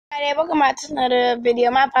Hey, welcome back to another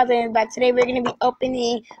video. My father is back. Today we're going to be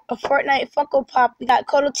opening a Fortnite Funko Pop. We got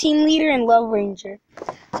Kodo Team Leader and Love Ranger.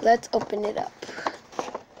 So let's open it up.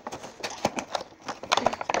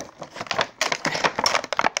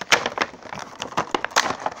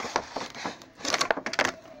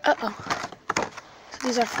 Uh-oh. So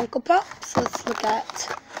these are Funko Pops. So let's look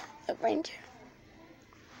at Love Ranger.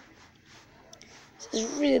 This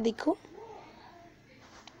is really cool.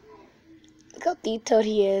 Look how detailed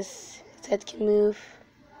he is. His head can move.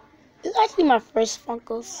 This is actually my first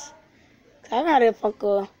Funkos. I haven't had a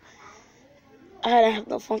Funko. I hadn't had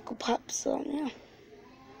no Funko Pop, so yeah.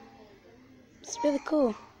 It's really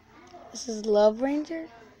cool. This is Love Ranger.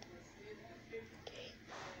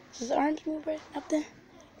 This is orange move right up there.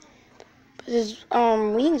 But his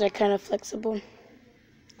wings are kind of flexible.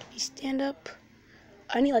 Can you stand up?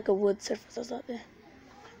 I need like a wood surface that's out there.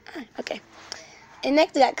 Okay. And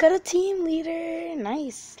next we got Kodo Team Leader.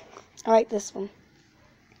 Nice. I like this one.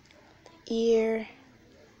 The ear.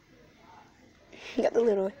 Got the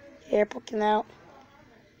little hair poking out.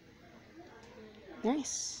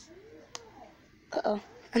 Nice. Uh-oh.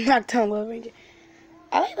 I knocked down Love Ranger.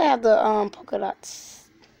 I like to have the polka dots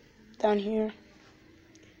down here.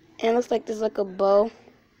 And it looks like there's like a bow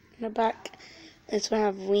in the back. This one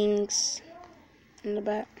have wings in the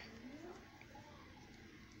back.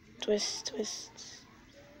 Twist, twist.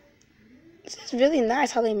 This is really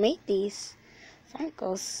nice how they make these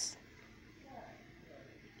Funkos.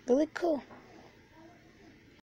 Really cool.